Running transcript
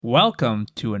Welcome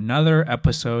to another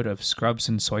episode of Scrubs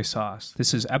and Soy Sauce.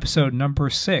 This is episode number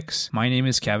 6. My name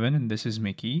is Kevin and this is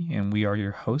Miki, and we are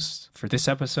your hosts for this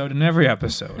episode and every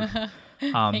episode.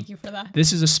 Thank you for that.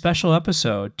 This is a special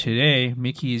episode. Today,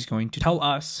 Miki is going to tell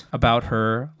us about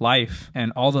her life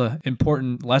and all the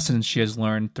important lessons she has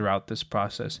learned throughout this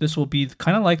process. This will be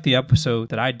kind of like the episode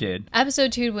that I did.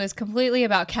 Episode 2 was completely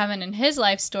about Kevin and his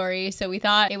life story, so we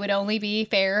thought it would only be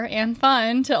fair and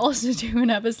fun to also do an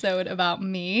episode about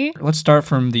me. Let's start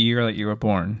from the year that you were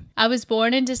born. I was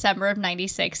born in December of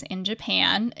 96 in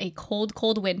Japan, a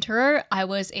cold winter. I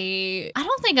was I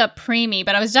don't think a preemie,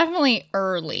 but I was definitely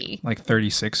early. Like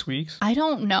 36 weeks? I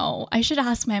don't know. I should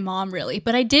ask my mom really.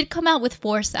 But I did come out with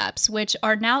forceps, which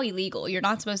are now illegal. You're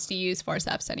not supposed to use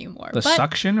forceps anymore. The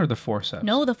suction or the forceps?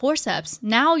 No, the forceps.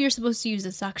 Now you're supposed to use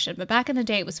the suction, but back in the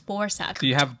day it was forceps. Do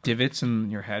you have divots in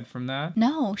your head from that?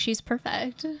 No, she's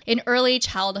perfect. In early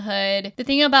childhood, the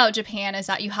thing about Japan is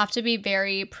that you have to be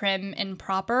very prim and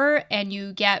proper, and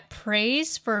you get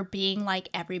praise for being like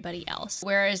everybody else.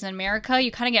 Whereas in America, you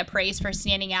kind of get praise for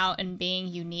standing out and being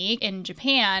unique. In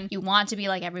Japan, you want to be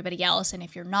like everybody else, and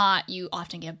if you're not, you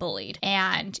often get bullied.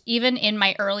 And even in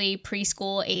my early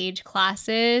preschool age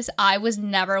classes, I was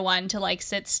never one to like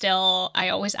sit still. I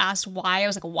always asked why. I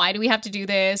was like, why do we have to do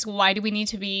this? Why do we need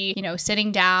to be,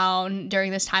 sitting down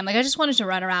during this time? Like, I just wanted to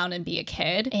run around and be a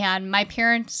kid. And my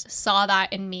parents saw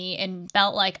that in me and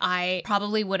felt like I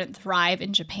probably wouldn't thrive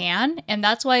in Japan. And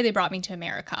that's why they brought me to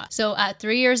America. So at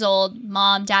 3 years old,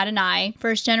 mom, dad, and I,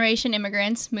 first generation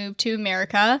immigrants, moved to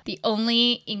America. The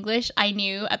only English I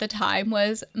knew at the time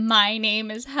was my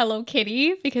name is Hello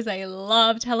Kitty because I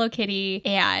loved Hello Kitty.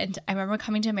 And I remember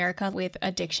coming to America with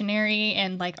a dictionary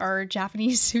and like our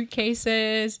Japanese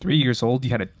suitcases. 3 years old,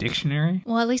 you had a dictionary?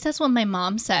 Well, at least that's what my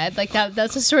mom said. Like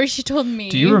that's a story she told me.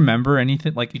 Do you remember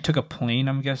anything? Like you took a plane,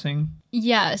 I'm guessing?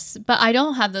 Yes, but I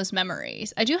don't have those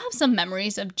memories. I do have some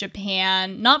memories of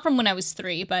Japan, not from when I was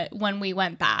 3, but when we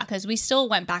went back, because we still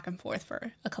went back and forth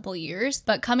for a couple of years.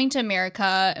 But coming to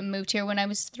America, and moved here when I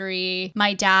was 3.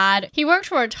 My dad, he worked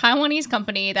for a Taiwanese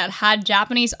company that had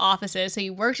Japanese offices, so he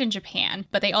worked in Japan,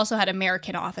 but they also had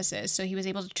American offices, so he was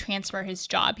able to transfer his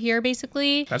job here,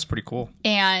 basically. That's pretty cool.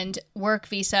 And work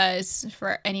visas,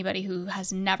 for anybody who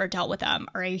has never dealt with them,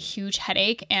 are a huge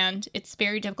headache, and it's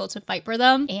very difficult to fight for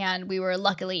them. And we were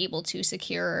luckily able to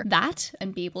secure that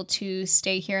and be able to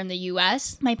stay here in the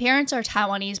US. My parents are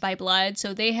Taiwanese by blood,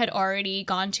 so they had already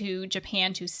gone to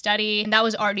Japan to study, and that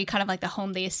was already kind of like the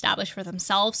home they established for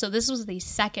themselves. So this was the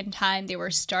second time they were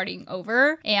starting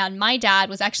over. And my dad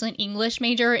was actually an English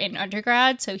major in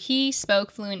undergrad, so he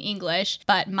spoke fluent English.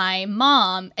 But my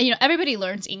mom, everybody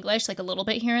learns English like a little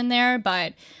bit here and there,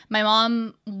 but my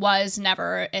mom was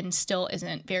never and still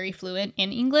isn't very fluent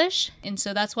in English. And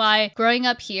so that's why growing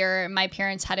up here, my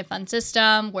parents had a fun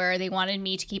system where they wanted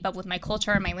me to keep up with my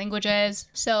culture and my languages.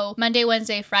 So Monday,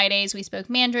 Wednesday, Fridays, we spoke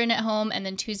Mandarin at home. And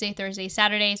then Tuesday, Thursday,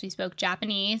 Saturdays, we spoke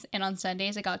Japanese. And on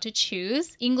Sundays, I got to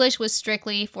choose. English was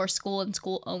strictly for school and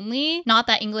school only. Not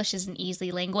that English is an easy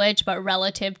language, but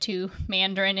relative to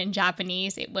Mandarin and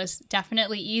Japanese, it was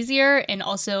definitely easier and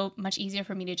also much easier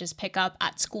for me to just pick up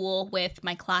at school with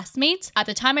my classmates. At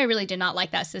the time, I really did not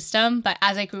like that system, but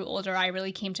as I grew older, I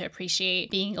really came to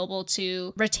appreciate being able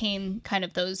to retain kind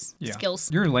of those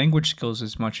skills. Your language skills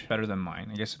is much better than mine.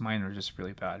 I guess mine are just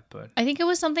really bad, but I think it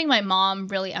was something my mom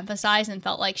really emphasized and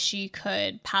felt like she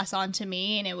could pass on to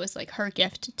me, and it was like her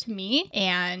gift to me.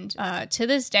 And to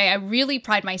this day, I really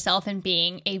pride myself in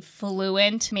being a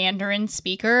fluent Mandarin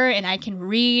speaker, and I can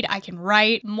read, I can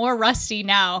write. More rusty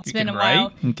now. It's been a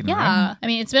while. Yeah. I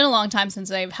mean, it's been a long time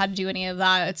since I've had to do any of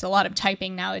that. It's a lot of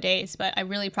typing nowadays, but I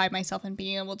really pride myself in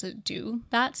being able to do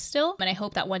that still. And I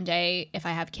hope that one day, if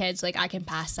I have kids, like I can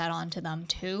pass that on to them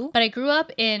too. But I grew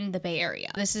up in the Bay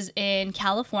Area. This is in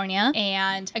California,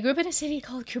 and I grew up in a city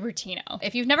called Cupertino.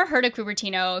 If you've never heard of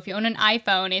Cupertino, if you own an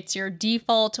iPhone, it's your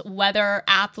default weather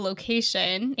app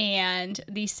location. And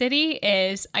the city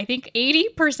is, I think,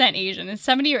 80% Asian. It's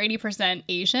 70 or 80%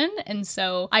 Asian. And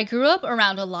so I grew up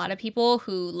around a lot of people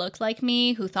who looked like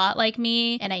me, who thought like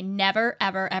me, and I never,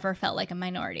 ever, ever felt like a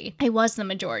minority. I was the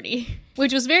majority,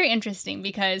 which was very interesting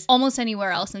because almost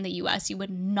anywhere else in the US, you would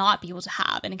not be able to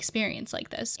have an experience like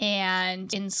this.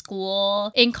 And in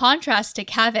school, in contrast to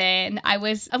Kevin, I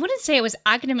wouldn't say I was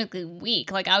academically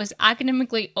weak. Like I was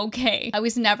academically okay. I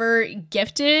was never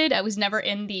gifted. I was never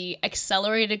in the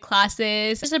accelerated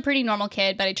classes. I was a pretty normal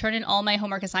kid, but I turned in all my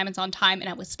homework assignments on time and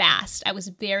I was fast. I was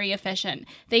very efficient.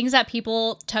 Things that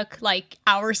people took like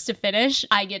hours to finish,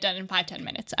 I get done in 5-10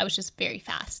 minutes. I was just very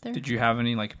fast there. Did you have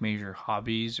any like major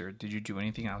hobbies, or did you do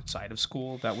anything outside of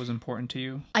school that was important to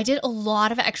you? I did a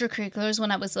lot of extracurriculars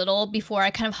when I was little before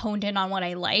I kind of honed in on what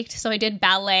I liked. So I did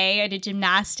ballet, I did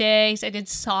gymnastics, I did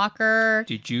soccer.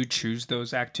 Did you choose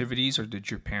those activities or did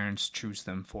your parents choose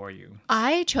them for you?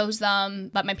 I chose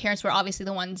them, but my parents were obviously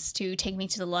the ones to take me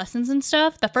to the lessons and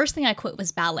stuff. The first thing I quit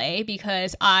was ballet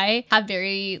because I have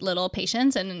very little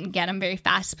patience, and again, I'm very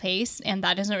fast paced, and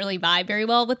that doesn't really vibe very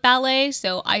well with ballet.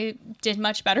 So I did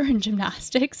much better in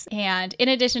gymnastics. And in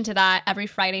addition to that, every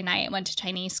Friday night I went to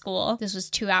Chinese school. This was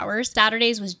 2 hours.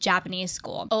 Saturdays was Japanese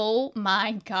school. Oh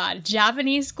my God.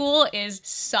 Japanese school is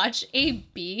such a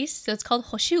beast. So it's called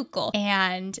Hoshuko.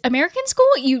 And American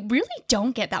school, you really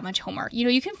don't get that much homework. You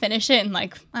know, you can finish it in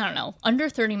like, I don't know, under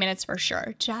 30 minutes for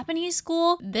sure. Japanese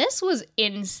school, this was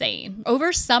insane.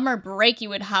 Over summer break, you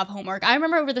would have homework. I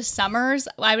remember over the summers,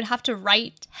 I would have to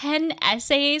write 10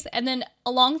 essays, and then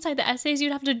alongside the essays,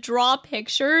 you'd have to draw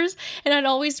pictures, and I'd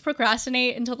always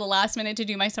procrastinate until the last minute to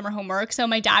do my summer homework. So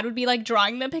my dad would be like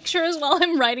drawing the pictures while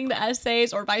I'm writing the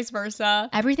essays, or vice versa.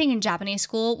 Everything in Japanese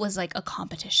school was like a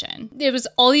competition. It was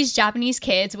all these Japanese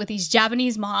kids with these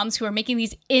Japanese moms who are making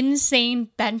these insane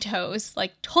bentos,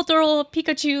 like Totoro,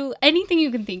 Pikachu, anything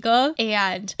you can think of.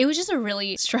 And it was just a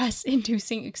really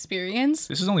stress-inducing experience.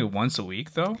 This is only once a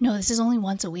week though? No, this is only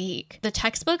once a week. The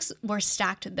textbooks were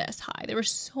stacked this high. There were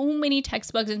so many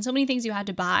textbooks and so many things you had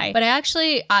to buy. But I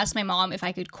actually asked my mom if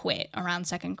I could quit around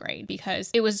second grade because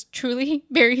it was truly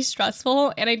very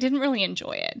stressful and I didn't really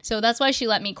enjoy it. So that's why she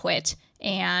let me quit.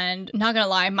 And not gonna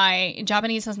lie, my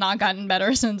Japanese has not gotten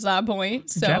better since that point.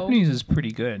 So Japanese is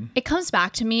pretty good. It comes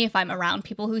back to me if I'm around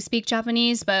people who speak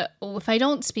Japanese, but if I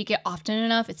don't speak it often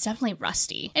enough, it's definitely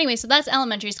rusty. Anyway, so that's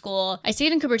elementary school. I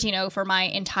stayed in Cupertino for my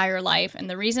entire life, and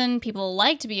the reason people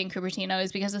like to be in Cupertino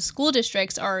is because the school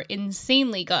districts are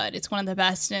insanely good. It's one of the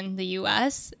best in the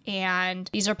US, and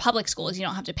these are public schools. You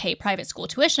don't have to pay private school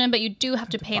tuition, but you do have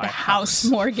to pay the house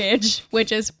mortgage,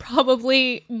 which is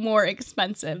probably more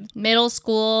expensive. Middle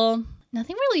school,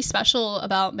 nothing really special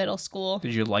about middle school.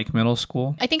 Did you like middle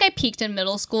school? I think I peaked in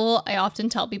middle school. I often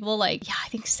tell people like, yeah, I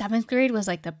think 7th grade was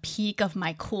like the peak of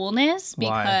my coolness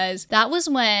because that was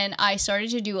when I started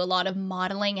to do a lot of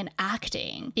modeling and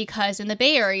acting because in the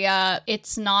Bay Area,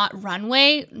 it's not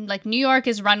runway. Like New York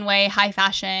is runway, high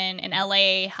fashion, and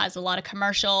LA has a lot of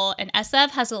commercial, and SF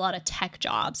has a lot of tech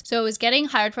jobs. So I was getting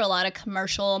hired for a lot of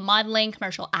commercial modeling,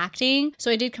 commercial acting.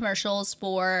 So I did commercials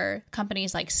for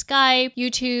companies like Skype,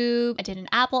 YouTube. I did an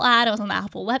Apple ad. I was on the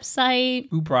Apple website.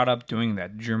 Who brought up doing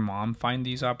that? Did your mom find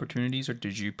these opportunities or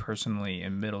did you personally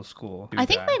in middle school do I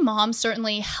think my mom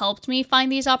certainly helped me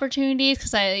find these opportunities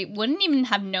because I wouldn't even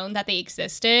have known that they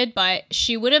existed, but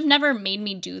she would have never made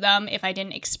me do them if I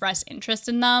didn't express interest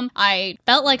in them. I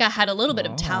felt like I had a little bit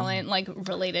of talent like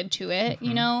related to it,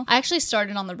 you know? I actually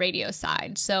started on the radio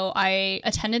side. So I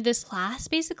attended this class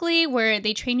basically where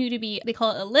they train you to be, they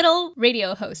call it a little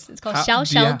radio host. It's called 小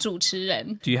小主持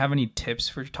人. Do you have any tips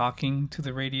for talking to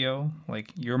the radio?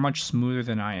 Like, you're much smoother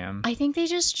than I am. I think they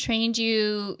just trained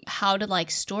you how to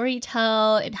like story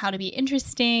tell and how to be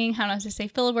interesting, how not to say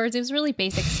filler words. It was really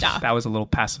basic stuff. That was a little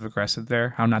passive aggressive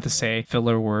there. How not to say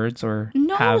filler words or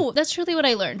No, that's truly what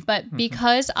I learned. But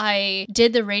because I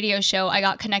did the radio show, I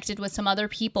got connected with some other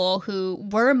people who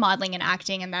were modeling and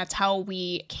acting, and that's how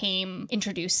we came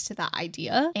introduced to that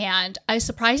idea. And I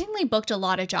surprisingly booked a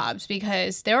lot of jobs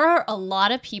because there are a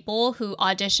lot of people who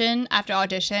audition after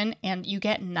audition and you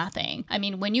get nothing. I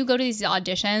mean, when you go to these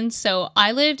auditions, so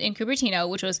I lived in Cupertino,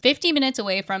 which was 50 minutes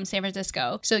away from San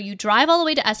Francisco. So you drive all the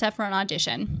way to SF for an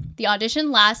audition. The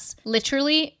audition lasts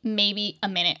literally maybe a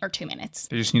minute or 2 minutes.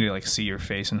 They just need to like see your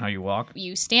face and how you walk.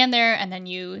 You stand there and then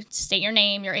you state your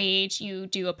name, your age, you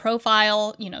do a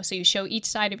profile, you know, so you show each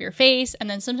side of your face. And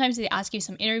then sometimes they ask you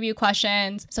some interview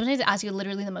questions. Sometimes they ask you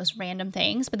literally the most random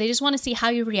things, but they just want to see how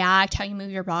you react, how you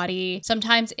move your body.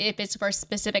 Sometimes if it's for a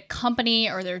specific company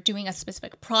or they're doing a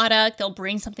specific product, they'll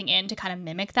bring something in to kind of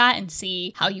mimic that and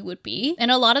see how you would be.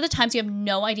 And a lot of the times you have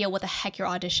no idea what the heck you're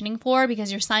auditioning for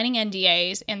because you're signing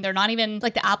NDAs and they're not even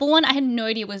like the Apple one. I had no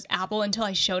idea it was Apple until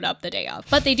I showed up the day of,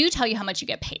 but they do tell you how much you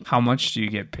get paid. How much do you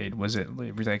get paid? Was it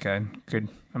like a good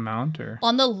amount or?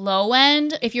 On the low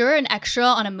end, if you're an extra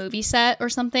on a movie set or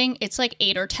something, it's like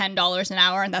 $8 or $10 an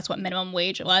hour, and that's what minimum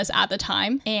wage was at the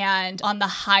time. And on the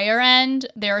higher end,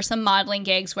 there are some modeling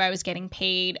gigs where I was getting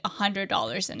paid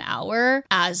 $100 an hour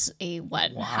as a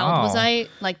what? Wow. How old was I?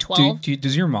 Like 12?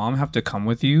 Does your mom have to come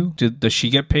with you? Does she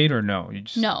get paid or no?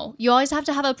 No, you always have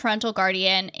to have a parental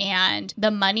guardian, and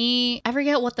the money, I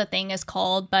forget what the thing is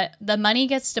called, but the money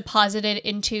gets deposited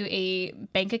into a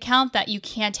bank account that you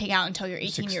can't take out until you're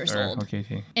 18 18 years or- old.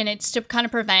 Okay. And it's to kind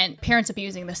of prevent parents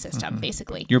abusing the system,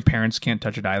 basically. Your parents can't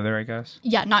touch it either, I guess?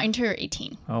 Yeah, not until you're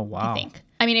 18. Oh, wow. I think.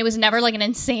 I mean, it was never like an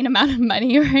insane amount of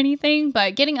money or anything,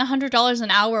 but getting $100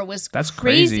 an hour was That's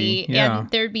crazy. Yeah.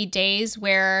 And there'd be days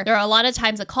where there are a lot of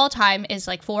times the call time is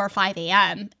like 4 or 5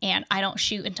 a.m. and I don't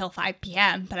shoot until 5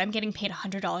 p.m., but I'm getting paid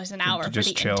 $100 an hour for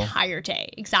the entire day.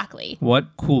 Exactly.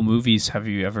 What cool movies have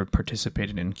you ever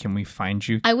participated in? Can we find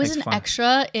you? I was an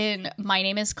extra in My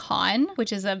Name is Khan,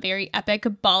 which is a very epic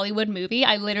Bollywood movie.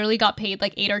 I literally got paid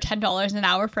like $8 or $10 an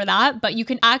hour for that, but you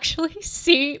can actually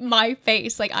see my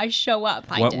face. Like I show up.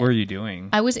 What were you doing?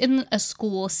 I was in a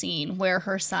school scene where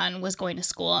her son was going to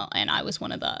school and I was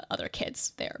one of the other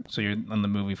kids there. So you're in the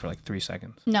movie for like 3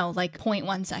 seconds? No, like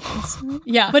 0.1 seconds.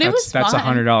 Yeah, but it was fun. That's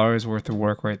 $100 worth of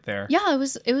work right there. Yeah,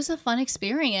 it was a fun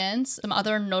experience. Some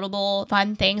other notable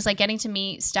fun things like getting to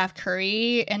meet Steph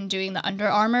Curry and doing the Under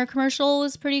Armour commercial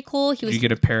was pretty cool. Did you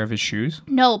get a pair of his shoes?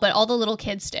 No, but all the little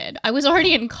kids did. I was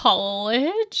already in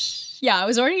college. Yeah, I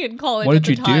was already in college. What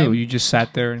did you do? You just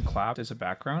sat there and clapped as a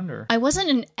background, or? I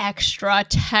wasn't an extra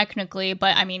technically,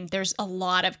 but I mean, there's a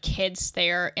lot of kids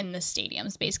there in the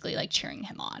stadiums, basically like cheering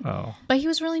him on. Oh. But he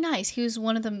was really nice. He was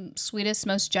one of the sweetest,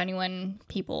 most genuine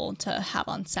people to have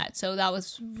on set. So that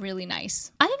was really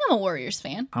nice. I think I'm a Warriors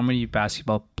fan. How many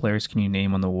basketball players can you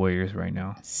name on the Warriors right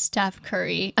now? Steph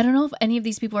Curry. I don't know if any of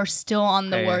these people are still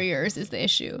on the Warriors is the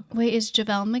issue. Wait, is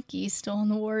JaVale McGee still on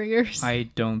the Warriors?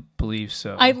 I don't believe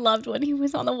so. I loved when he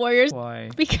was on the Warriors. Why?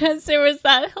 Because there was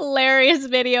that hilarious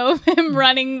video of him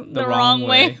running the wrong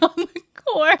way on the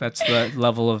court. That's the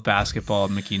level of basketball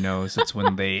Miki knows. It's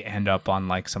when they end up on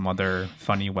like some other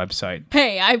funny website.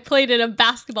 Hey, I played in a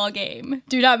basketball game.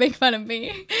 Do not make fun of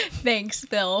me. Thanks,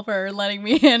 Phil, for letting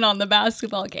me in on the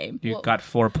basketball game. You got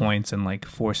 4 points and like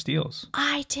 4 steals.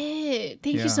 I did.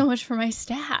 Thank you so much for my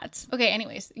stats. Okay,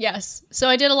 anyways, yes. So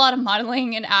I did a lot of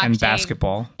modeling and acting.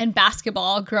 And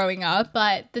basketball growing up.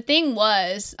 But the thing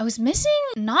was, I was missing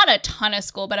not a ton of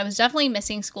school, but I was definitely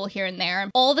missing school here and there.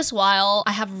 All this while,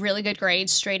 I have really good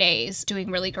grades, straight A's,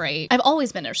 doing really great. I've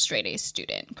always been a straight A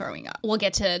student growing up. We'll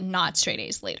get to not straight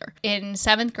A's later. In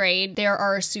 7th grade, there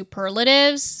are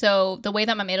superlatives. So the way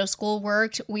that my middle school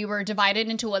worked, we were divided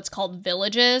into what's called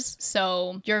villages.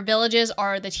 So your villages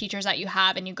are the teachers that you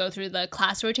have and you go through the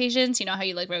class rotations. You know how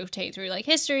you like rotate through like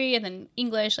history and then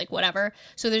English, like whatever.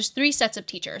 So there's 3 sets of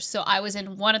teachers. So I was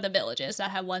in one of the villages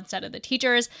that had one set of the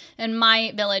teachers and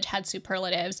my village had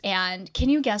superlatives. And can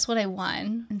you guess what I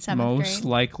won in 7th grade? Most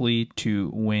likely to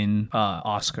win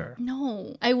Oscar.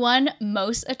 No, I won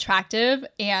most attractive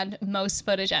and most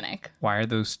photogenic. Why are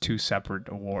those 2 separate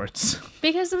awards?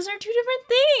 Because those are 2 different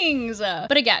things.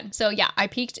 But again, so yeah, I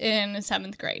peaked in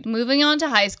 7th grade. Moving on to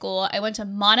high school, I went to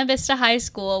Monte Vista High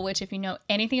School, which if you know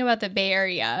anything about the Bay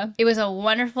Area, it was a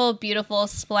wonderful, beautiful,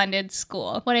 splendid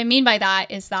school. What I mean by that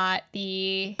is that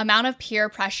the amount of peer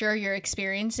pressure you're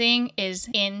experiencing is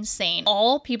insane.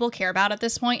 All people care about at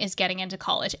this point is getting into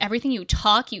college. Everything you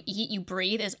talk, you eat, you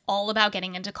breathe is all about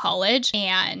getting into college.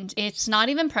 And it's not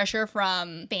even pressure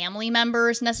from family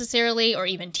members necessarily or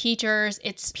even teachers.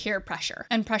 It's peer pressure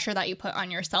and pressure that you put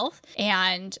on yourself.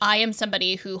 And I am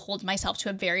somebody who holds myself to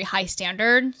a very high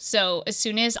standard. So as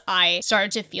soon as I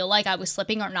started to feel like I was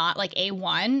slipping or not, like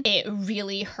A1, it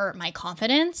really hurt my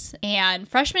confidence. And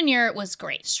freshman year was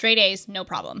great. Straight A's, no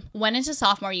problem. Went into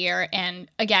sophomore year. And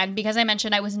again, because I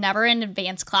mentioned I was never in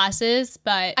advanced classes,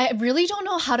 but I really don't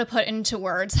know how to put into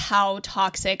words how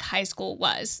toxic high school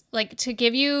was. Like, to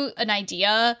give you an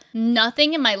idea,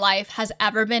 nothing in my life has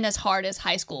ever been as hard as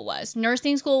high school was.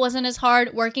 Nursing school wasn't as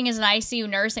hard. Working as an ICU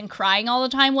nurse and crying all the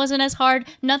time wasn't as hard.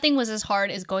 Nothing was as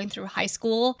hard as going through high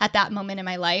school at that moment in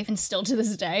my life, and still to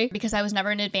this day. Because I was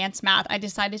never in advanced math, I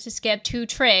decided to skip 2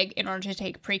 trig in order to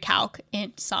take pre-calc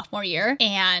in sophomore year.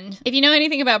 And if you know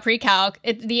anything about pre-calc,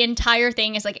 the entire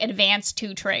thing is like advanced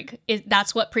 2 trig.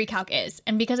 That's what pre-calc is.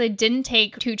 And because I didn't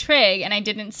take 2 trig and I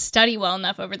didn't study well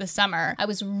enough over the summer, I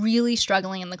was really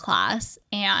struggling in the class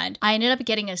and I ended up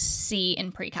getting a C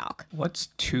in pre-calc. What's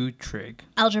 2 trig?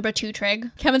 Algebra 2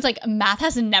 trig. Kevin's like, math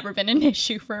has never been an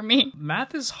issue for me.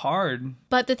 Math is hard.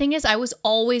 But the thing is, I was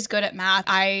always good at math.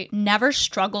 I never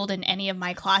struggled in any of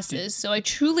my classes. So I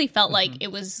truly felt like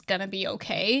it was gonna be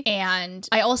okay. And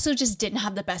I also just didn't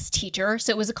have the best teacher.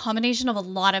 So it was a combination of a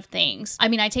lot of things. I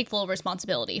mean, I take full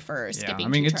responsibility for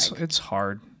skipping 2 trig. It's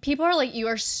hard. People are like, you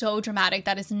are so dramatic.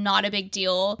 That is not a big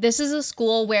deal. This is a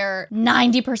school where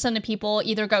 90% of people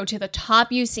either go to the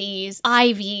top UCs,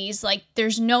 Ivies, like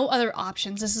there's no other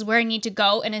options. This is where I need to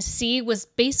go. And a C was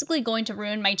basically going to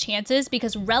ruin my chances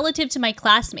because relative to my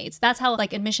classmates, that's how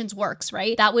like admissions works,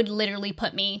 right? That would literally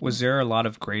put me. Was there a lot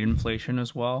of grade inflation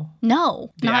as well?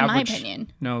 No, not in my average,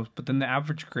 opinion. No, but then the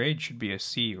average grade should be a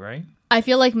C, right? I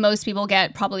feel like most people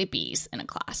get probably B's in a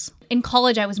class. In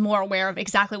college, I was more aware of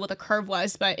exactly what the curve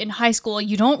was, but in high school,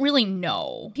 you don't really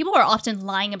know. People are often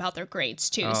lying about their grades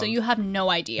too, so you have no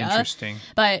idea. Interesting.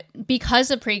 But because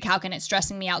of pre-calc and it's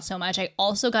stressing me out so much, I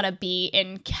also got a B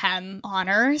in chem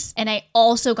honors, and I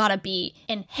also got a B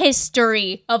in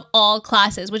history of all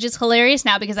classes, which is hilarious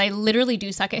now because I literally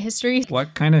do suck at history.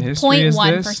 What kind of history is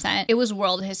this? 0.1%. It was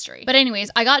world history. But anyways,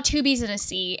 I got 2 B's and a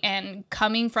C, and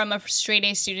coming from a straight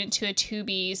A student to a 2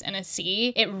 B's and a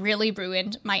C, it really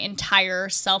ruined my entire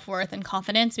self-worth and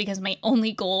confidence because my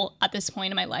only goal at this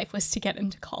point in my life was to get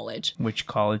into college. Which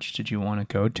college did you want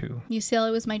to go to?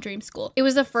 UCLA was my dream school. It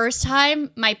was the first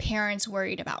time my parents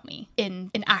worried about me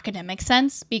in an academic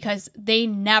sense because they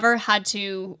never had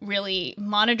to really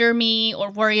monitor me or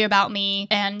worry about me.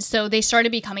 And so they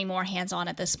started becoming more hands-on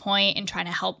at this point and trying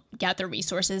to help get the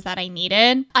resources that I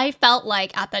needed. I felt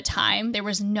like at the time there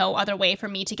was no other way for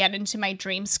me to get into my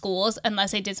dream schools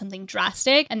unless I did something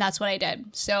drastic, and that's what I did.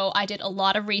 So I did a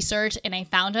lot of research and I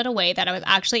found out a way that I was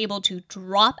actually able to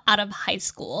drop out of high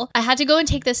school. I had to go and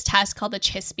take this test called the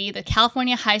CHSPE, the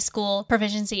California High School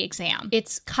Proficiency Exam.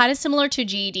 It's kind of similar to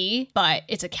GED, but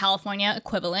it's a California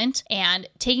equivalent, and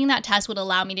taking that test would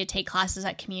allow me to take classes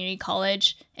at community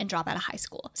college and drop out of high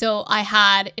school. So I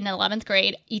had in 11th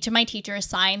grade, each of my teachers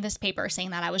signed this paper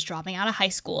saying that I was dropping out of high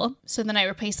school. So then I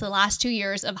replaced the last 2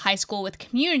 years of high school with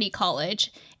community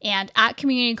college. And at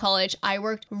community college, I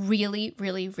worked really,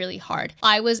 really, really hard.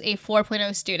 I was a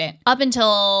 4.0 student up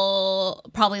until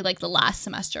probably like the last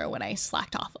semester when I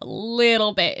slacked off a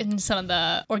little bit in some of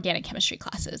the organic chemistry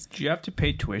classes. Do you have to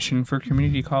pay tuition for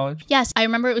community college? Yes, I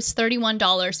remember it was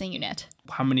 $31 a unit.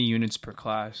 How many units per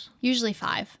class? Usually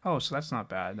 5. Oh, so that's not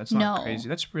bad. That's not crazy.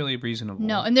 That's really reasonable.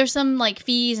 No, and there's some like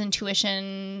fees and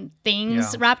tuition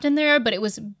things wrapped in there, but it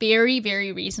was very,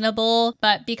 very reasonable.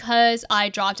 But because I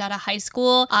dropped out of high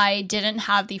school, I didn't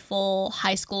have the full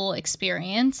high school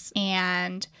experience,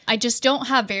 and I just don't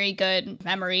have very good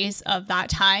memories of that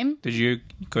time. Did you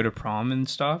go to prom and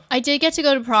stuff? I did get to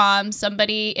go to prom.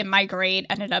 Somebody in my grade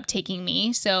ended up taking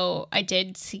me, so I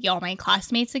did see all my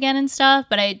classmates again and stuff,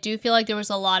 but I do feel like there was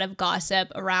a lot of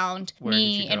gossip around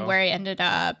me and where I ended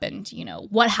up and, you know,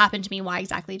 what happened to me, why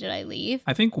exactly did I leave.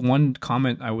 I think one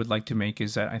comment I would like to make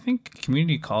is that I think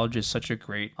community college is such a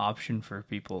great option for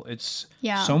people. It's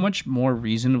so much more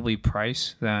reasonably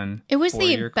priced than it was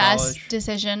the best college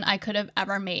decision I could have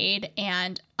ever made,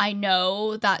 and I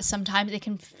know that sometimes it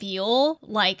can feel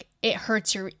like it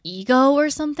hurts your ego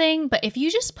or something, but if you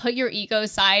just put your ego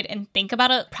aside and think about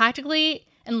it practically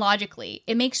and logically,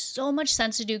 it makes so much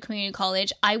sense to do community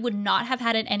college. I would not have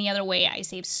had it any other way. I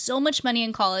saved so much money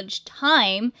in college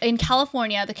time. In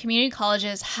California, the community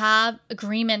colleges have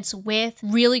agreements with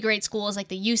really great schools like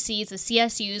the UCs, the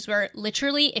CSUs, where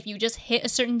literally if you just hit a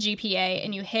certain GPA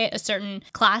and you hit a certain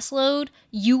class load,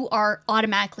 you are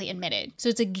automatically admitted. So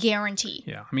it's a guarantee.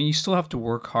 Yeah. I mean, you still have to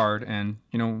work hard and,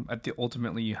 you know,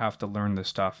 ultimately you have to learn the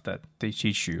stuff that they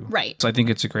teach you. Right. So I think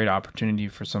it's a great opportunity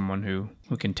for someone who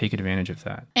can take advantage of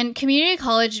that. And community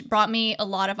college brought me a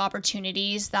lot of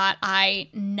opportunities that I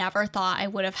never thought I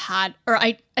would have had, or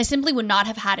I simply would not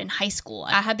have had in high school.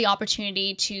 I had the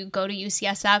opportunity to go to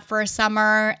UCSF for a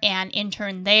summer and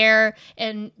intern there,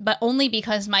 but only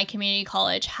because my community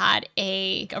college had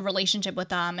a relationship with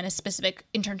them and a specific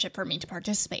internship for me to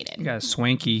participate in. You got a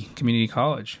swanky community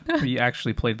college. We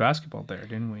actually played basketball there,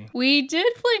 didn't we? We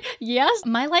did play. Yes,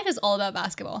 my life is all about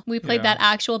basketball. We played that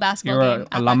actual basketball game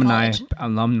at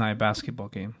alumni basketball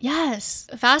game. Yes.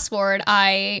 Fast forward,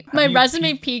 my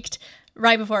resume peaked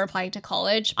right before applying to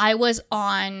college. I was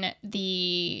on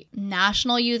the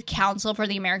National Youth Council for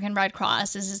the American Red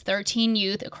Cross. This is 13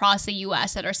 youth across the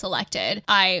U.S. that are selected.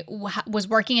 I was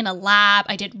working in a lab.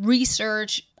 I did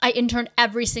research. I interned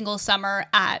every single summer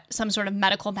at some sort of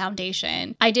medical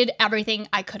foundation. I did everything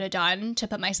I could have done to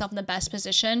put myself in the best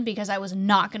position because I was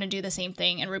not going to do the same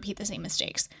thing and repeat the same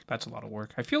mistakes. That's a lot of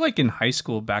work. I feel like in high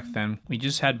school back then, we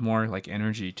just had more like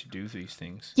energy to do these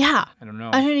things. Yeah. I don't know.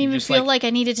 I don't even feel like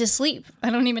I needed to sleep. I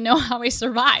don't even know how I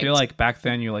survived. I feel like back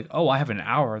then you're like, oh, I have an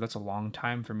hour. That's a long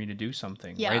time for me to do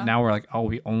something. Yeah. Right now we're like, oh,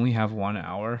 we only have 1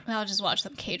 hour. I'll just watch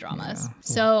some K-dramas. Yeah.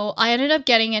 So I ended up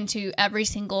getting into every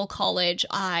single college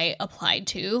I I applied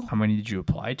to. How many did you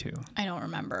apply to? I don't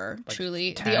remember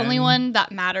truly. 10? The only one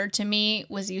that mattered to me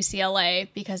was UCLA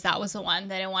because that was the one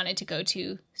that I wanted to go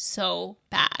to so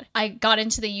bad. I got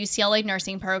into the UCLA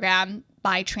nursing program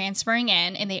by transferring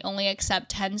in, and they only accept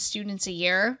 10 students a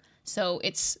year. So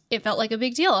it felt like a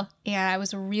big deal. And I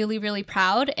was really, really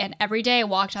proud. And every day I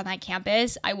walked on that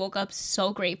campus, I woke up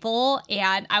so grateful.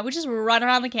 And I would just run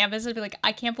around the campus and be like,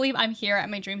 I can't believe I'm here at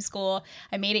my dream school.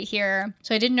 I made it here.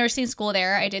 So I did nursing school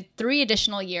there. I did 3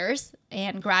 additional years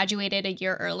and graduated a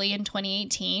year early in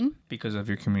 2018. Because of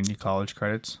your community college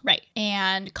credits? Right.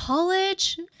 And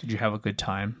college. Did you have a good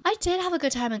time? I did have a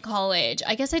good time in college.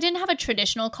 I guess I didn't have a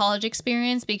traditional college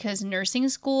experience because nursing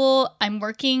school, I'm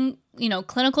working,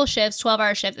 clinical shifts,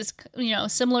 12-hour shifts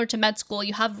is, similar to med school.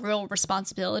 You have real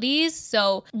responsibilities.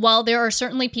 So while there are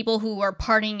certainly people who were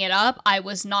partying it up, I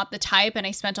was not the type, and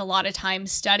I spent a lot of time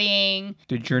studying.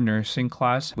 Did your nursing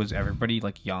class, was everybody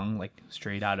like young, like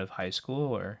straight out of high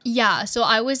school or? Yeah. So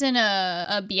I was in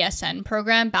a BSN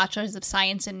program, Bachelor's of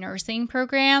Science in Nursing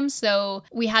program. So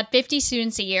we had 50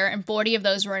 students a year, and 40 of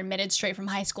those were admitted straight from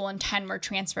high school and 10 were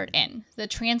transferred in. The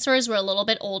transfers were a little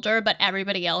bit older, but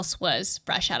everybody else was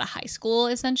fresh out of high school,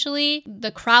 essentially.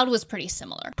 The crowd was pretty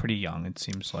similar. Pretty young, it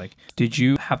seems like. Did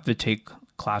you have to take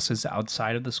classes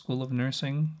outside of the School of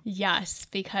Nursing? Yes,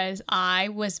 because I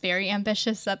was very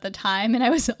ambitious at the time, and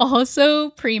I was also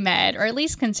pre-med, or at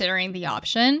least considering the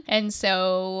option. And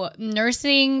so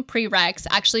nursing prereqs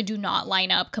actually do not line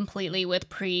up completely with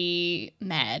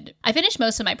pre-med. I finished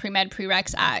most of my pre-med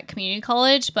prereqs at community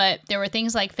college, but there were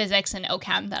things like physics and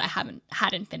OChem that I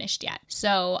hadn't finished yet.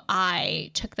 So I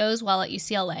took those while at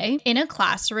UCLA. In a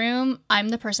classroom, I'm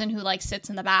the person who sits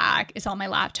in the back, is on my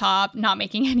laptop, not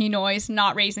making any noise,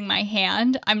 not raising my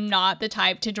hand. I'm not the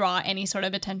type to draw any sort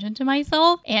of attention to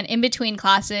myself. And in between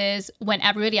classes, when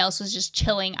everybody else was just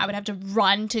chilling, I would have to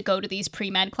run to go to these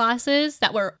pre-med classes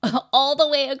that were all the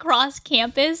way across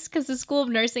campus because the School of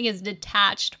Nursing is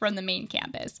detached from the main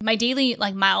campus. My daily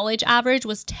mileage average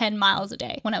was 10 miles a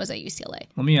day when I was at UCLA.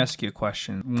 Let me ask you a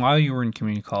question. While you were in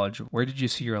community college, where did you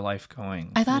see your life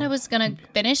going? I thought I was going to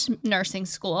finish nursing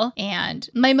school, and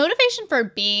my motivation for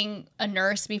being a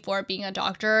nurse before being a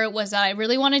doctor was that I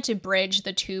really wanted to bridge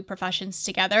the two professions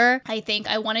together. I think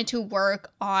I wanted to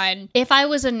work on, if I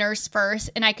was a nurse first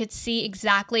and I could see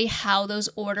exactly how those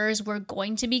orders were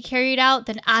going to be carried out,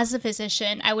 then as a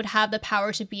physician, I would have the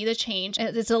power to be the change.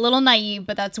 It's a little naive,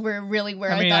 but that's where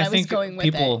I thought I was going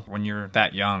with it. When you're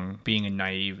that young, being a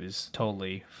naive is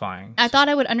totally fine. I thought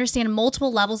I would understand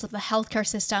multiple levels of the healthcare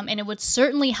system, and it would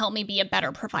certainly help me be a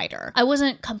better provider. I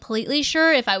wasn't completely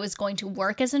sure if I was going to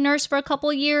work as a nurse for a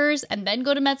couple years and then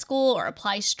go to med school or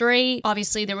apply straight.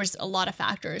 Obviously, there was a lot of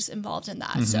factors involved in that.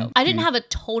 Mm-hmm. So I didn't have a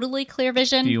totally clear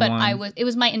vision, but it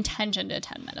was my intention to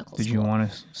attend medical school. Did you want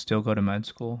to still go to med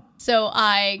school? So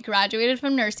I graduated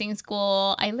from nursing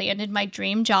school. I landed my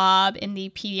dream job in the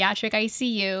pediatric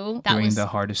ICU. Doing the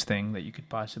hardest thing that you could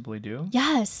possibly do?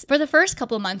 Yes. For the first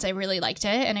couple of months, I really liked it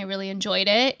and I really enjoyed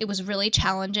it. It was really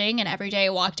challenging, and every day I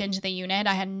walked into the unit,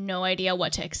 I had no idea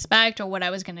what to expect or what I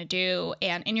was going to do.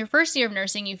 And in your first year of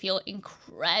nursing, you feel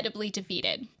incredibly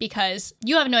defeated because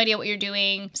you have no idea what you're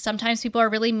doing. Sometimes people are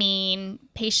really mean,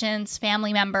 patients,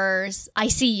 family members.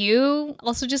 ICU,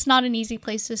 also just not an easy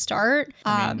place to start.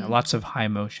 Lots of high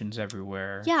emotions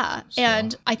everywhere. Yeah. So.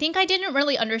 And I think I didn't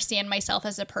really understand myself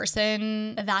as a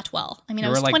person that well. I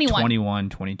was 21. 21,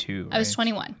 22. Right? I was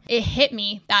 21. It hit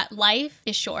me that life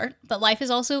is short, but life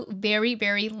is also very,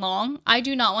 very long. I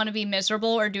do not want to be miserable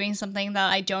or doing something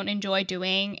that I don't enjoy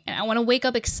doing. And I want to wake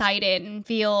up excited and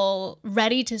feel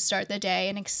ready to start the day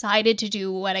and excited to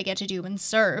do what I get to do and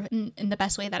serve in the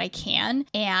best way that I can.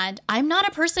 And I'm not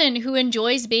a person who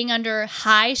enjoys being under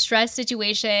high stress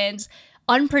situations,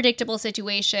 unpredictable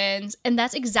situations, and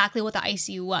that's exactly what the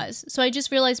ICU was. So I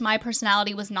just realized my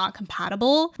personality was not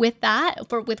compatible with that,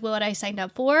 with what I signed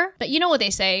up for. But you know what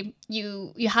they say,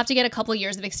 you have to get a couple of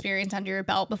years of experience under your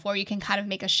belt before you can kind of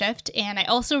make a shift. And I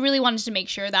also really wanted to make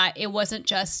sure that it wasn't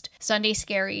just Sunday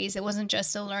scaries, it wasn't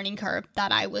just a learning curve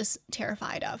that I was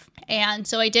terrified of. And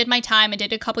so I did my time, I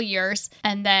did a couple years,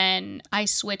 and then I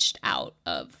switched out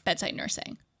of bedside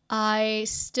nursing. I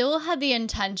still had the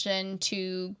intention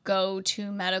to go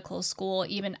to medical school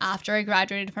even after I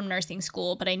graduated from nursing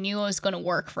school, but I knew I was going to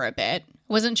work for a bit.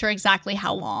 Wasn't sure exactly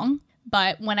how long,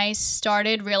 but when I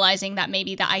started realizing that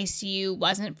maybe the ICU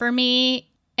wasn't for me,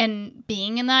 and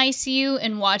being in the ICU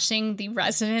and watching the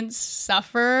residents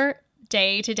suffer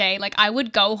day to day, I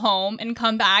would go home and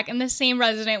come back and the same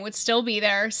resident would still be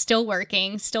there, still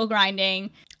working, still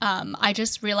grinding. I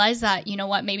just realized that, you know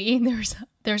what, maybe there's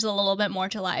there's a little bit more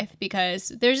to life, because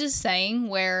there's this saying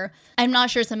where, I'm not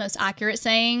sure it's the most accurate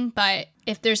saying, but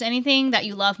if there's anything that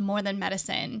you love more than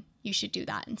medicine, you should do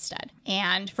that instead.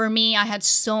 And for me, I had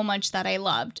so much that I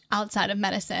loved outside of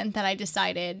medicine that I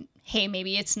decided, hey,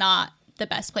 maybe it's not the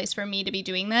best place for me to be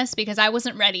doing this, because I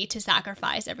wasn't ready to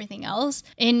sacrifice everything else.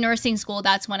 In nursing school,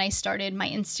 that's when I started my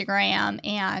Instagram,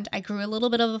 and I grew a little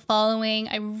bit of a following.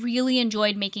 I really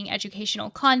enjoyed making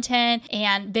educational content,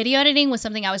 and video editing was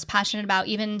something I was passionate about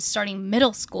even starting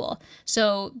middle school.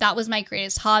 So that was my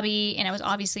greatest hobby, and I was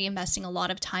obviously investing a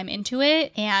lot of time into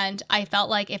it. And I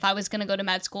felt like if I was going to go to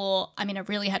med school, I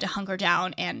really had to hunker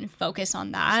down and focus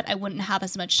on that. I wouldn't have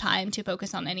as much time to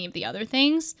focus on any of the other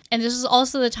things. And this was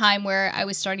also the time where I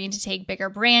was starting to take bigger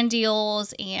brand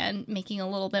deals and making a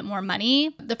little bit more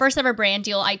money. The first ever brand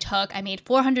deal I took, I made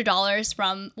 $400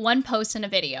 from one post in a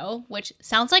video, which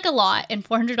sounds like a lot, and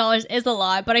 $400 is a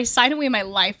lot, but I signed away my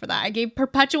life for that. I gave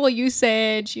perpetual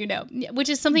usage, which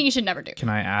is something you should never do. Can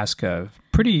I ask a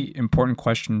pretty important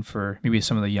question for maybe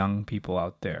some of the young people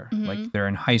out there? Like, they're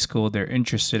in high school, they're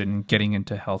interested in getting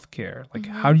into healthcare. Like,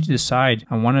 how do you decide,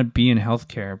 I want to be in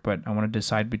healthcare, but I want to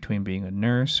decide between being a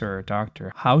nurse or a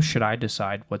doctor? How should I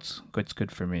decide what's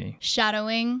good for me?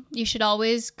 Shadowing. You should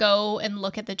always go and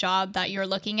look at the job that you're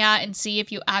looking at and see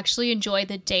if you actually enjoy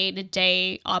the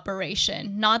day-to-day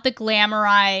operation, not the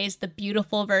glamorized, the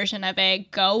beautiful version of it.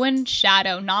 Go and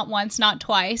shadow, not once, not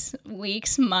twice,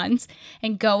 weeks, months,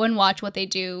 and go and watch what they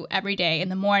do every day, in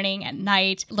the morning, at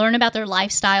night. Learn about their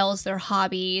lifestyles, their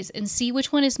hobbies, and see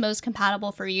which one is most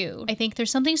compatible for you. I think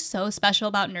there's something so special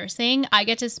about nursing. I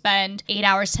get to spend 8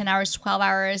 hours, 10 hours, 12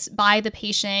 hours by the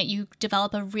patient. You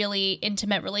develop a really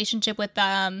intimate relationship with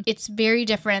them. It's very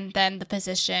different than the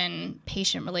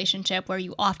physician-patient relationship, where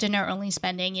you often are only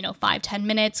spending, 5-10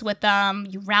 minutes with them.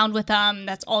 You round with them.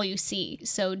 That's all you see.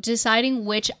 So deciding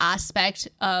which aspect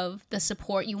of the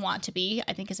support you want to be,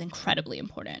 I think, is incredibly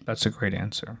important. That's a great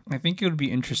answer. I think it would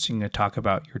be interesting to talk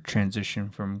about your transition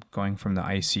from going from the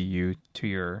ICU to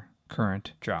your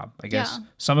current job. I guess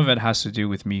some of it has to do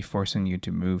with me forcing you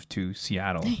to move to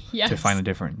Seattle to find a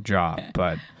different job.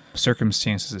 But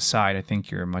circumstances aside, I think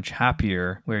you're much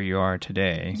happier where you are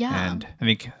today. Yeah. And I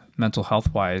think mental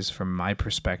health wise, from my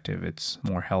perspective, it's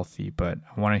more healthy. But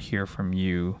I want to hear from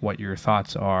you what your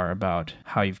thoughts are about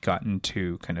how you've gotten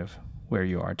to kind of where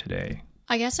you are today.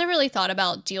 I guess I really thought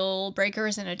about deal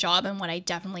breakers in a job and what I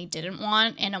definitely didn't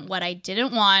want. And what I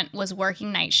didn't want was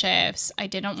working night shifts. I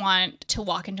didn't want to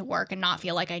walk into work and not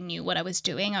feel like I knew what I was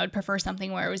doing. I would prefer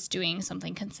something where I was doing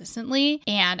something consistently.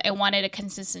 And I wanted a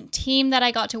consistent team that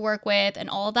I got to work with. And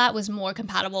all of that was more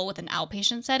compatible with an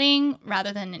outpatient setting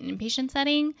rather than an inpatient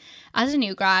setting. As a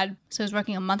new grad, so I was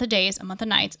working a month of days, a month of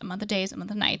nights, a month of days, a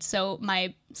month of nights. So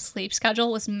my sleep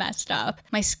schedule was messed up.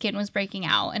 My skin was breaking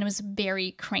out, and it was a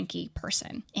very cranky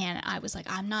person. And I was like,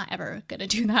 I'm not ever going to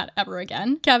do that ever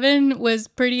again. Kevin was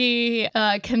pretty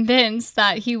convinced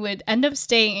that he would end up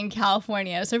staying in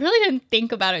California. So I really didn't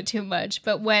think about it too much.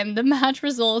 But when the match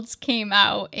results came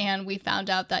out and we found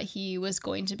out that he was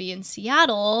going to be in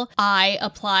Seattle, I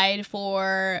applied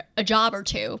for a job or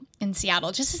two in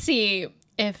Seattle just to see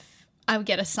if I would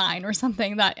get a sign or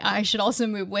something that I should also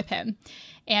move with him.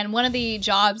 And one of the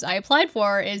jobs I applied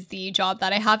for is the job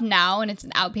that I have now, and it's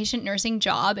an outpatient nursing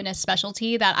job in a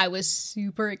specialty that I was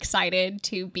super excited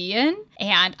to be in.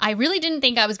 And I really didn't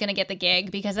think I was going to get the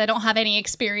gig because I don't have any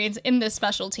experience in this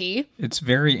specialty. It's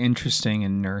very interesting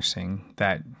in nursing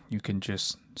that you can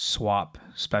just swap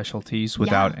specialties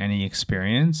without any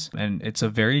experience, and it's a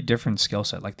very different skill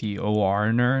set, like the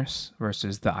OR nurse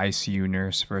versus the ICU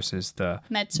nurse versus the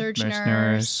med-surg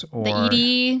nurse or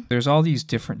the ED. There's all these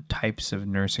different types of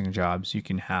nursing jobs you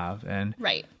can have, and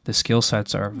the skill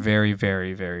sets are very,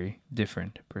 very, very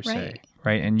different per se.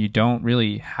 Right, and you don't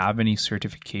really have any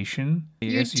certification.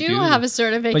 You do have a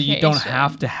certification, but you don't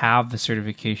have to have the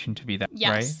certification to be that,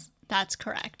 right? That's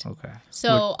correct. Okay.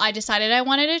 So I decided I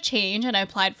wanted to change, and I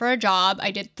applied for a job.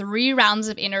 I did 3 rounds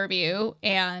of interview,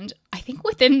 and I think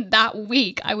within that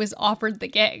week, I was offered the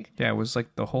gig. Yeah, it was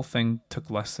like the whole thing took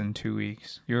less than 2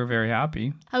 weeks. You were very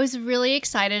happy. I was really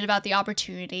excited about the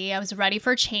opportunity. I was ready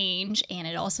for change, and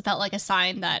it also felt like a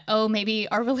sign that, oh, maybe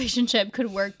our relationship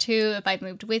could work too if I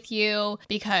moved with you,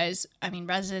 because,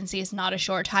 residency is not a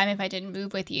short time. If I didn't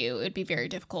move with you, it would be very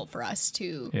difficult for us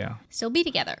to still be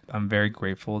together. I'm very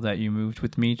grateful that you moved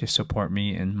with me to support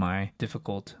me in my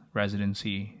difficult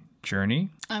residency journey.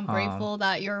 I'm grateful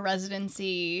that your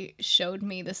residency showed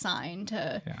me the sign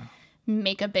to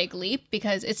make a big leap,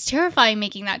 because it's terrifying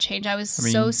making that change. I was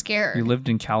so scared. You lived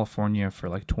in California for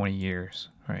like 20 years.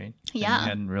 right? Yeah. And you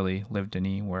hadn't really lived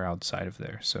anywhere outside of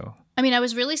there, so. I mean, I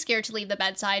was really scared to leave the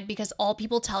bedside because all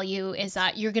people tell you is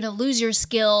that you're going to lose your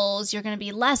skills, you're going to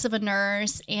be less of a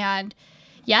nurse, and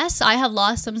yes, I have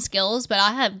lost some skills, but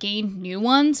I have gained new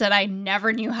ones that I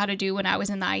never knew how to do when I was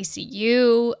in the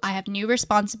ICU. I have new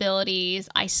responsibilities.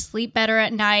 I sleep better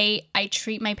at night. I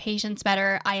treat my patients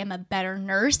better. I am a better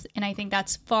nurse, and I think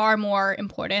that's far more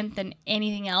important than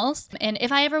anything else. And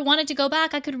if I ever wanted to go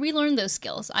back, I could relearn those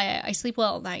skills. I sleep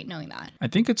well at night knowing that. I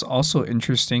think it's also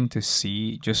interesting to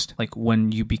see just like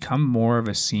when you become more of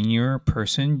a senior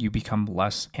person, you become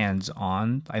less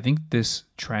hands-on. I think this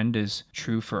trend is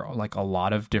true for like a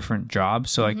lot of different jobs.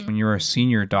 So like when you're a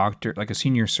senior doctor, like a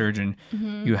senior surgeon,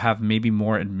 you have maybe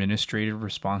more administrative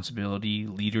responsibility,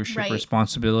 leadership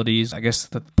responsibilities. I guess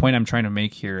the point I'm trying to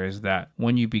make here is that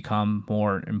when you become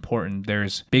more important,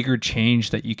 there's bigger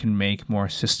change that you can make more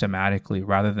systematically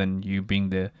rather than you being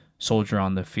the soldier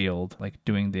on the field, like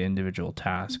doing the individual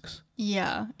tasks.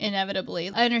 Yeah, inevitably.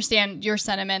 I understand your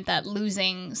sentiment that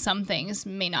losing some things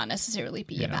may not necessarily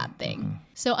be a bad thing.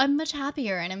 So I'm much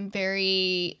happier and I'm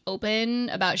very open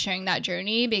about sharing that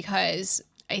journey because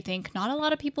I think not a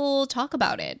lot of people talk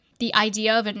about it. The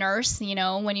idea of a nurse, you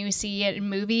know, when you see it in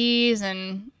movies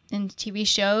and in TV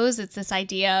shows, it's this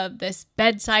idea of this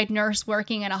bedside nurse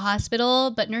working in a hospital,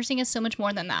 but nursing is so much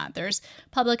more than that. There's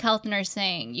public health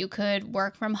nursing. You could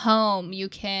work from home. You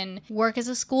can work as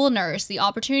a school nurse. The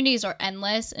opportunities are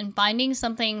endless, and finding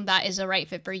something that is the right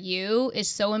fit for you is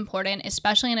so important,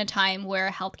 especially in a time where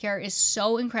healthcare is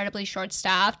so incredibly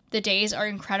short-staffed. The days are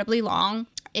incredibly long.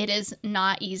 It is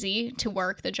not easy to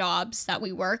work the jobs that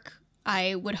we work.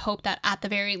 I would hope that at the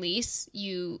very least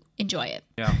you enjoy it.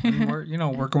 Yeah, and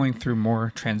we're going through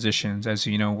more transitions. As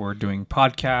you know, we're doing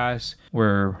podcasts,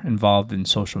 we're involved in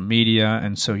social media,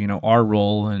 and so our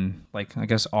role and like I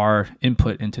guess our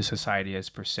input into society as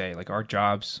per se, like our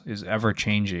jobs is ever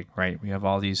changing, right? We have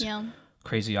all these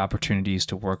crazy opportunities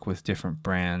to work with different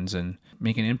brands and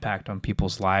make an impact on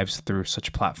people's lives through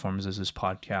such platforms as this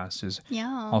podcast is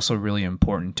also really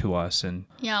important to us. And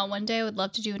one day I would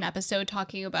love to do an episode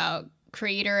talking about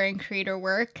creator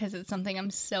work because it's something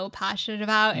I'm so passionate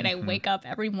about and I wake up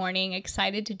every morning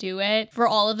excited to do it. For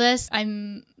all of this,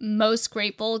 I'm most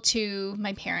grateful to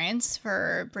my parents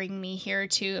for bringing me here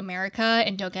to America,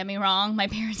 and don't get me wrong, my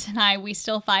parents and we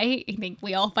still fight. I think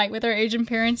we all fight with our Asian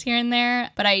parents here and there,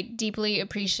 but I deeply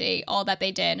appreciate all that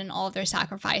they did and all of their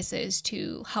sacrifices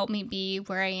to help me be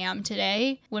where I am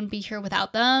today. Wouldn't be here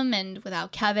without them and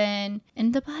without Kevin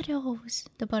and the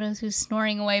Buttos who's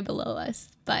snoring away below us.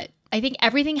 But I think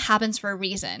everything happens for a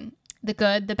reason. The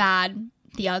good, the bad,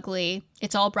 the ugly.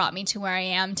 It's all brought me to where I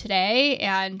am today,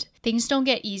 and things don't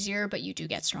get easier, but you do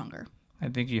get stronger. I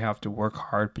think you have to work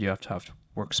hard, but you have to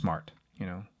work smart.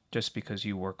 Just because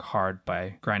you work hard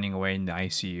by grinding away in the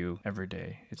ICU every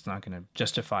day, it's not going to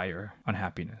justify your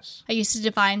unhappiness. I used to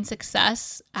define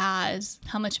success as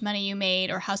how much money you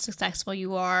made or how successful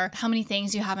you are, how many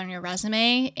things you have on your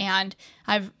resume, and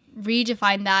I've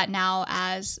redefined that now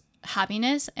as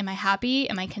happiness. Am I happy?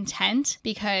 Am I content?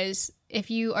 Because if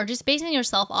you are just basing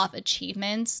yourself off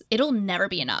achievements, it'll never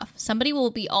be enough. Somebody will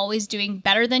be always doing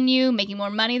better than you, making more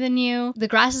money than you. The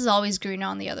grass is always greener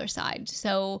on the other side.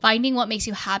 So finding what makes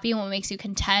you happy and what makes you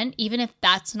content, even if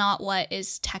that's not what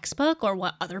is textbook or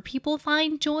what other people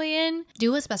find joy in,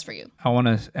 do what's best for you. I want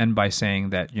to end by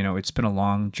saying that, it's been a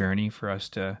long journey for us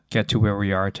to get to where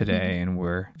we are today, and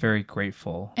we're very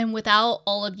grateful. And without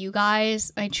all of you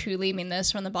guys, I truly mean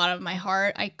this from the bottom of my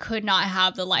heart, I could not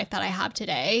have the life that I have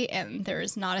today. And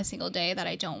there's not a single day that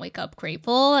I don't wake up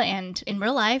grateful. And in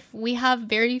real life, we have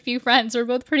very few friends. We're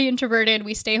both pretty introverted.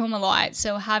 We stay home a lot.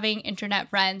 So having internet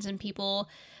friends and people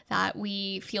that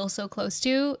we feel so close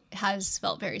to has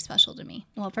felt very special to me.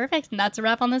 Well, perfect. And that's a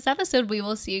wrap on this episode. We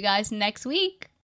will see you guys next week.